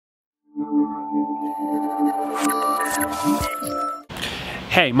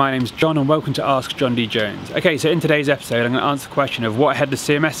Hey, my name's John and welcome to Ask John D. Jones. Okay, so in today's episode I'm going to answer the question of what a headless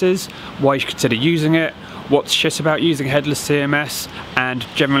CMS is, why you should consider using it, what's shit about using a headless CMS, and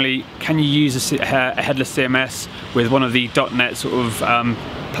generally, can you use a headless CMS with one of the .NET sort of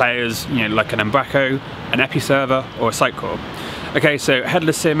players, you know, like an Umbraco, an Episerver, or a Sitecore. Okay, so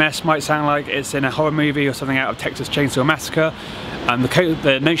headless CMS might sound like it's in a horror movie or something out of Texas Chainsaw Massacre.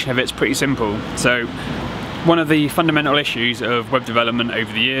 The notion of it's pretty simple. So one of the fundamental issues of web development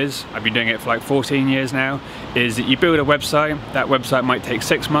over the years, I've been doing it for like 14 years now, is that you build a website, that website might take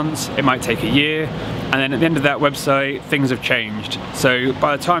 6 months, it might take a year, and then at the end of that website, things have changed. So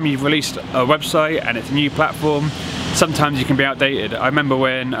by the time you've released a website and it's a new platform, sometimes you can be outdated. I remember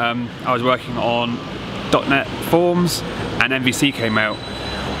when I was working on .NET Forms and MVC came out.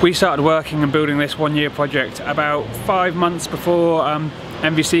 We started working and building this 1 year project about 5 months before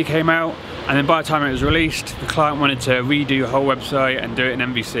MVC came out. And then by the time it was released, the client wanted to redo a whole website and do it in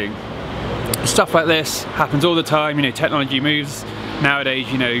MVC. Stuff like this happens all the time, you know, technology moves.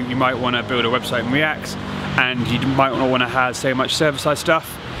 Nowadays, you know, you might want to build a website in React and you might not want to have so much server-side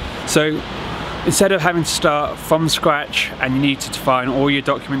stuff. So instead of having to start from scratch and you need to define all your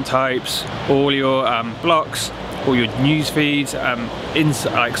document types, all your blocks, all your news feeds,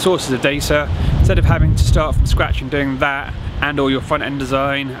 like sources of data, instead of having to start from scratch and doing that and all your front-end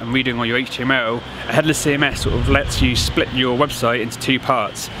design and redoing all your HTML, a headless CMS sort of lets you split your website into 2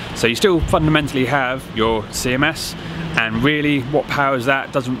 parts. So you still fundamentally have your CMS, and really what powers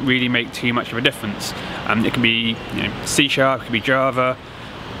that doesn't really make too much of a difference. It can be, you know, C#, it can be Java,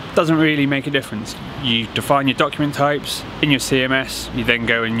 doesn't really make a difference. You define your document types in your CMS, you then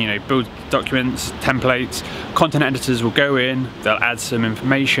go and, you know, build documents, templates, content editors will go in, they'll add some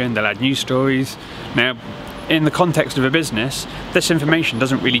information, they'll add news stories. Now, in the context of a business, this information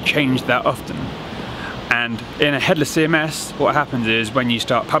doesn't really change that often. And in a headless CMS, what happens is when you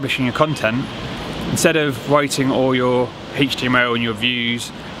start publishing your content, instead of writing all your HTML and your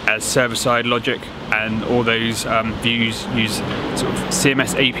views as server-side logic, and all those views use sort of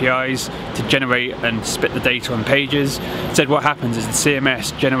CMS APIs to generate and spit the data on pages, instead what happens is the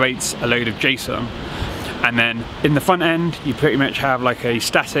CMS generates a load of JSON. And then in the front end, you pretty much have like a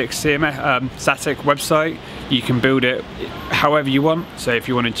static CMS, static website. You can build it however you want. So if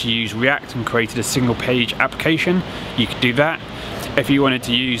you wanted to use React and created a single page application, you could do that. If you wanted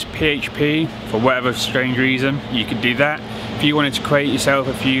to use PHP for whatever strange reason, you could do that. If you wanted to create yourself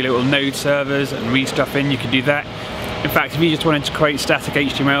a few little node servers and read stuff in, you could do that. In fact, if you just wanted to create static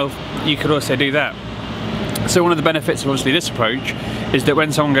HTML, you could also do that. So one of the benefits of obviously this approach is that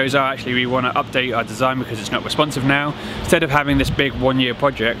when someone goes, oh, actually we want to update our design because it's not responsive now, instead of having this big 1 year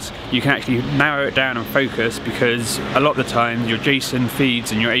project, you can actually narrow it down and focus, because a lot of the time your JSON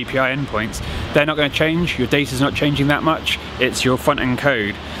feeds and your API endpoints, they're not going to change, your data's not changing that much, it's your front end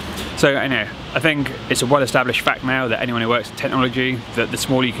code. So I think it's a well-established fact now that anyone who works in technology, that the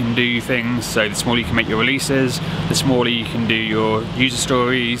smaller you can do things, so the smaller you can make your releases, the smaller you can do your user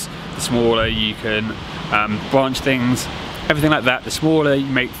stories, the smaller you can branch things, everything like that, the smaller you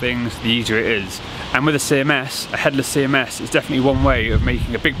make things, the easier it is. And with a CMS, a headless CMS is definitely one way of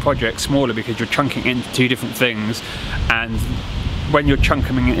making a big project smaller, because you're chunking it into 2 different things, and when you're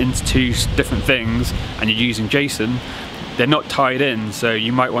chunking it into 2 different things and you're using JSON, they're not tied in, so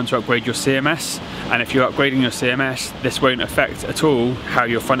you might want to upgrade your CMS, and if you're upgrading your CMS, this won't affect at all how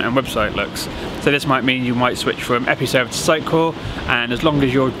your front-end website looks. So this might mean you might switch from Episerver to Sitecore, and as long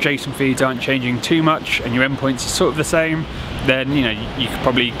as your JSON feeds aren't changing too much and your endpoints are sort of the same, then you know you could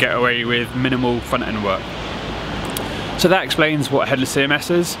probably get away with minimal front-end work. So that explains what a headless CMS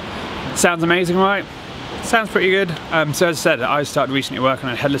is. Sounds amazing, right? Sounds pretty good. So as I said, I started recently working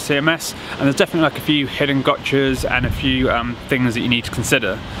on a headless CMS, and there's definitely like a few hidden gotchas and a few things that you need to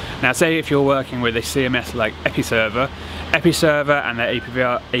consider. Now say if you're working with a CMS like Episerver and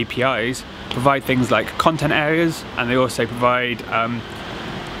their APIs provide things like content areas, and they also provide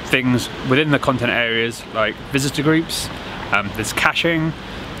things within the content areas like visitor groups, there's caching,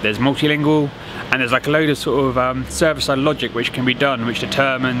 there's multilingual, and there's like a load of sort of server-side logic which can be done, which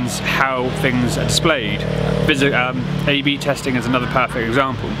determines how things are displayed. A/B testing is another perfect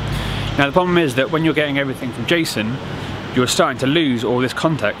example. Now the problem is that when you're getting everything from JSON, you're starting to lose all this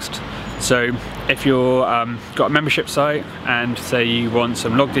context. So if you're got a membership site and say you want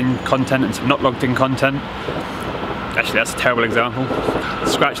some logged in content and some not logged in content, actually that's a terrible example,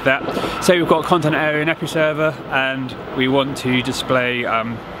 scratch that. Say we've got a content area in Episerver and we want to display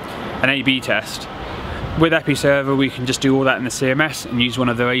an A/B test. With Episerver, we can just do all that in the CMS and use one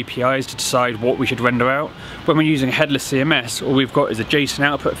of their APIs to decide what we should render out. When we're using a headless CMS, all we've got is a JSON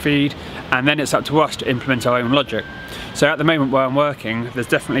output feed, and then it's up to us to implement our own logic. So at the moment where I'm working, there's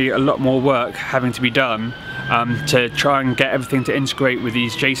definitely a lot more work having to be done to try and get everything to integrate with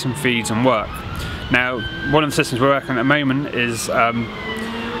these JSON feeds and work. Now, one of the systems we're working on at the moment is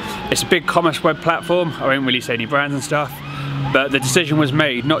it's a big commerce web platform. I won't really say any brands and stuff, but the decision was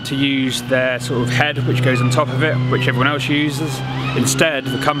made not to use their sort of head which goes on top of it, which everyone else uses. Instead,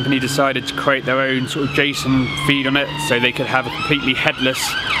 the company decided to create their own sort of JSON feed on it so they could have a completely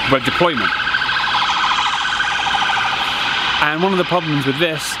headless web deployment. And one of the problems with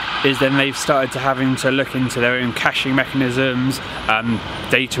this is then they've started to having to look into their own caching mechanisms,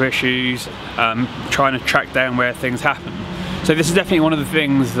 data issues, trying to track down where things happen. So this is definitely one of the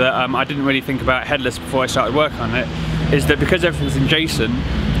things that I didn't really think about headless before I started working on it, is that because everything's in JSON,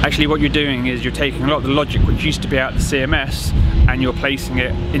 actually what you're doing is you're taking a lot of the logic which used to be out of the CMS and you're placing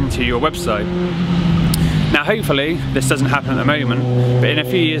it into your website. Now hopefully this doesn't happen at the moment, but in a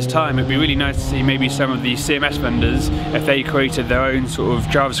few years time it'd be really nice to see maybe some of these CMS vendors, if they created their own sort of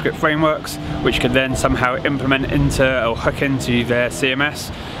JavaScript frameworks which could then somehow implement into or hook into their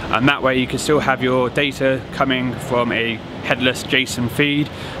CMS, and that way you could still have your data coming from a headless JSON feed,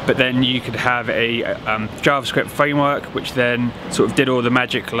 but then you could have a JavaScript framework which then sort of did all the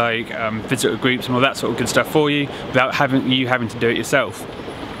magic like visitor groups and all that sort of good stuff for you without having to do it yourself.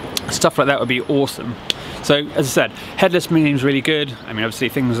 Stuff like that would be awesome. So as I said, headless seems really good. I mean, obviously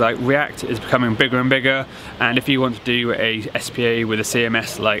things like React is becoming bigger and bigger, and if you want to do a SPA with a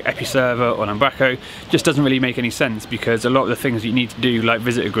CMS like Episerver or Umbraco, just doesn't really make any sense, because a lot of the things you need to do like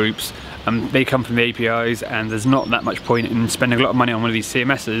visitor groups, they come from the APIs, and there's not that much point in spending a lot of money on one of these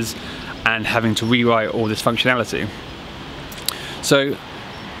CMSs and having to rewrite all this functionality. So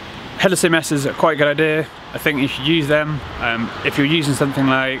headless CMSs are quite a good idea. I think you should use them. If you're using something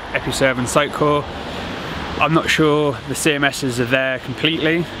like Episerver and Sitecore, I'm not sure the CMSs are there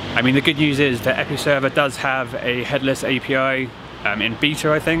completely. I mean, the good news is that Episerver does have a headless API in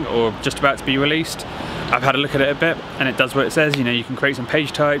beta, I think, or just about to be released. I've had a look at it a bit, and it does what it says. You know, you can create some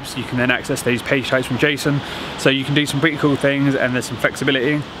page types, you can then access these page types from JSON, so you can do some pretty cool things, and there's some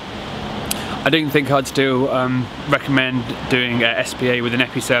flexibility. I don't think I'd still recommend doing a SPA with an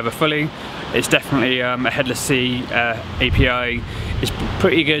Episerver fully. It's definitely a headless C API. It's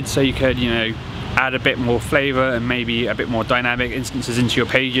pretty good, so you could, you know, add a bit more flavor and maybe a bit more dynamic instances into your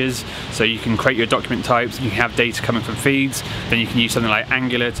pages, so you can create your document types, you can have data coming from feeds, then you can use something like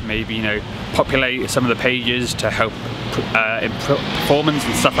Angular to maybe, you know, populate some of the pages to help improve performance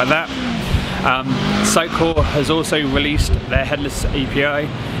and stuff like that. Sitecore has also released their headless API.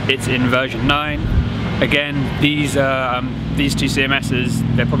 It's in version 9. Again, these two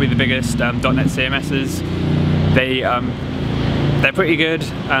CMSs, they're probably the biggest .NET CMSs. They're pretty good,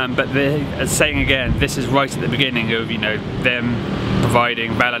 but as saying again, this is right at the beginning of, you know, them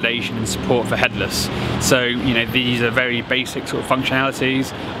providing validation and support for headless. So, you know, these are very basic sort of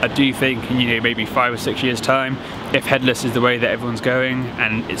functionalities. I do think in, you know, maybe 5 or 6 years time, if headless is the way that everyone's going,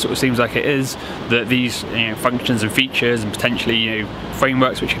 and it sort of seems like it is, that these, you know, functions and features and potentially, you know,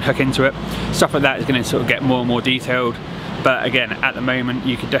 frameworks which can hook into it, stuff like that is going to sort of get more and more detailed. But again, at the moment,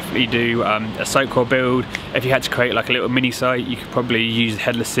 you could definitely do a Sitecore build. If you had to create like a little mini site, you could probably use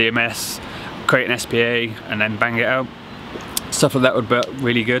headless CMS, create an SPA, and then bang it out. Stuff like that would be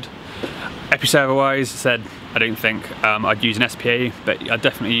really good. Episerver wise, said I don't think I'd use an SPA, but I'd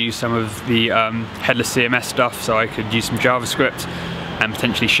definitely use some of the headless CMS stuff, so I could use some JavaScript and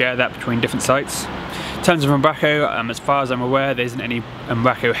potentially share that between different sites. In terms of Umbraco, as far as I'm aware, there isn't any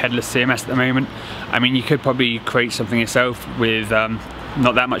Umbraco headless CMS at the moment. I mean, you could probably create something yourself with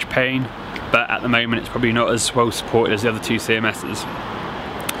not that much pain, but at the moment it's probably not as well supported as the other two CMSs.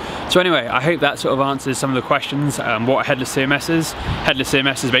 So anyway, I hope that sort of answers some of the questions. What a headless CMS is. Headless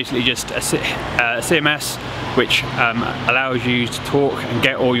CMS is basically just a CMS which allows you to talk and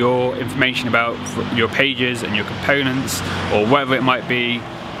get all your information about your pages and your components, or whatever it might be,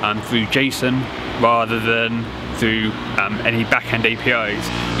 through JSON rather than through any back-end APIs.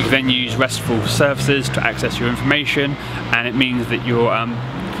 You can then use RESTful services to access your information, and it means that you're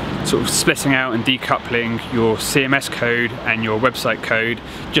sort of splitting out and decoupling your CMS code and your website code,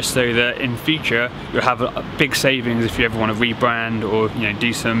 just so that in future you'll have a big savings if you ever want to rebrand, or, you know,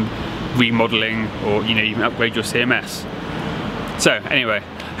 do some remodeling, or, you know, even upgrade your CMS. So anyway,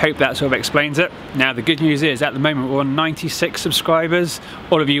 hope that sort of explains it. Now the good news is, at the moment we're on 96 subscribers.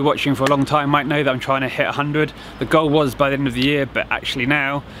 All of you watching for a long time might know that I'm trying to hit 100. The goal was by the end of the year, but actually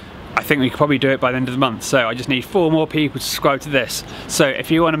now I think we could probably do it by the end of the month. So I just need 4 more people to subscribe to this. So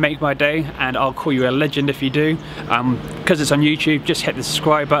if you want to make my day, and I'll call you a legend if you do, because it's on YouTube, just hit the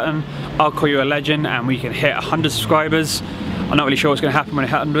subscribe button. I'll call you a legend and we can hit 100 subscribers. I'm not really sure what's going to happen when I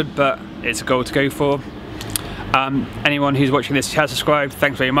hit 100, but it's a goal to go for. Anyone who's watching this has subscribed,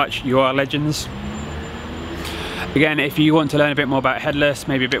 thanks very much, you are legends. Again, if you want to learn a bit more about headless,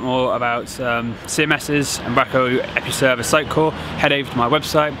 maybe a bit more about CMSs, Embraco, Episerver, Sitecore, head over to my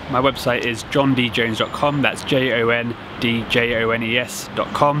website. My website is johndjones.com, that's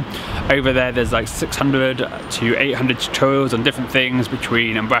JONDJONES.com. Over there's like 600 to 800 tutorials on different things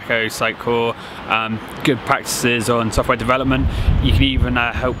between Embraco, Sitecore, good practices on software development. You can even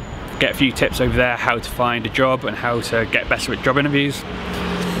help get a few tips over there, how to find a job and how to get better at job interviews.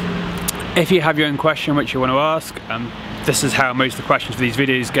 If you have your own question which you want to ask, this is how most of the questions for these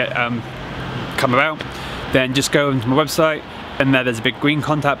videos come about, then just go onto my website and there's a big green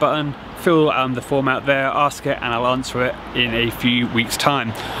contact button. Fill the form out there, ask it, and I'll answer it in a few weeks'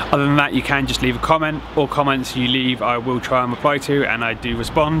 time. Other than that, you can just leave a comment. All comments you leave I will try and reply to, and I do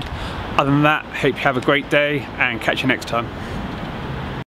respond. Other than that, hope you have a great day and catch you next time.